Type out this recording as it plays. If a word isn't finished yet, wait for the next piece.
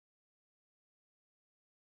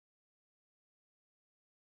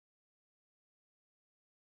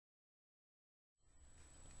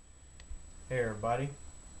Hey everybody.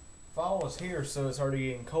 Fall is here, so it's already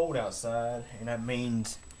getting cold outside, and that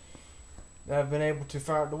means that I've been able to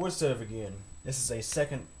fire up the wood stove again. This is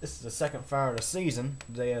the second fire of the season.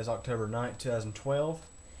 Today is October 9th, 2012.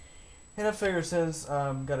 And I figured since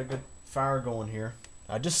I've got a good fire going here,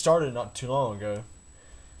 I just started not too long ago,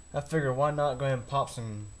 I figured why not go ahead and pop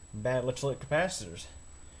some bad electrolytic capacitors.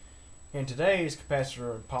 In today's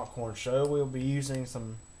capacitor popcorn show, we'll be using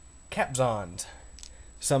some CapXons.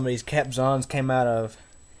 Some of these CapXons came out of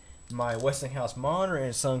my Westinghouse monitor,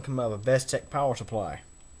 and some come out of a Best Tech power supply.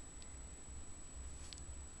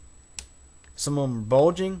 Some of them are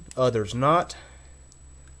bulging, others not.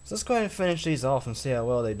 So let's go ahead and finish these off and see how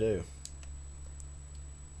well they do.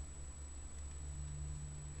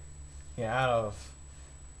 Yeah, out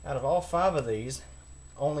of all 5 of these,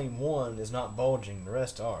 only one is not bulging, the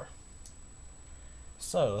rest are.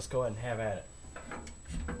 So let's go ahead and have at it.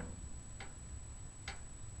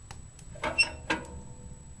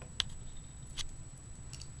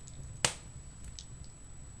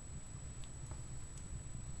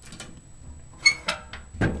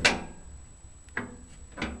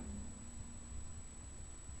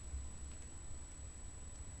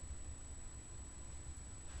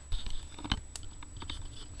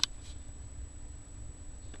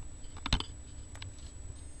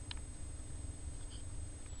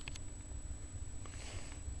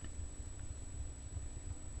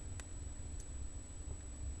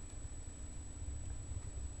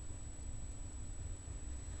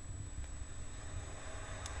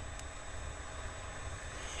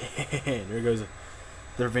 There goes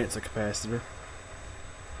their vent's a capacitor.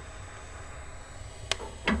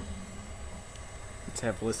 Let's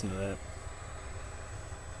have a listen to that.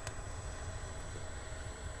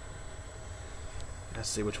 Let's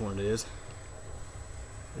see which one it is.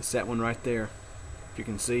 It's that one right there. If you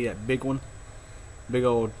can see that big one, big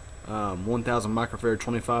old 1000 microfarad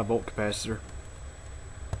 25 volt capacitor.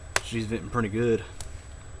 She's venting pretty good.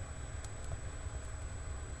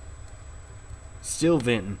 Still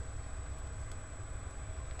venting.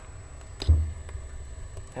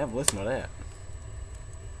 Have a listen to that.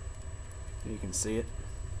 You can see it.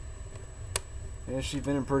 Yeah, she's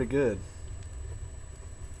venting pretty good.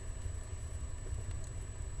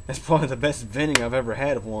 That's probably the best venting I've ever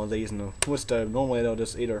had of one of these in the wood stove. Normally they'll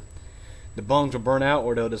just either the bungs will burn out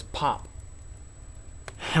or they'll just pop.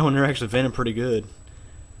 That one they're actually venting pretty good.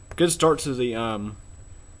 Good start to the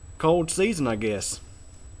cold season, I guess.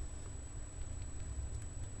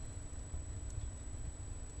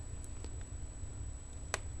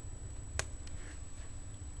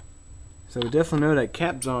 So we definitely know that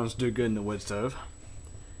CapXons do good in the wood stove.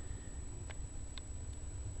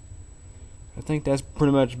 I think that's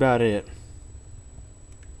pretty much about it.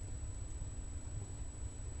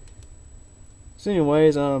 So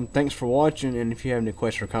anyways, thanks for watching, and if you have any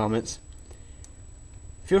questions or comments,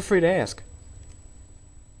 feel free to ask.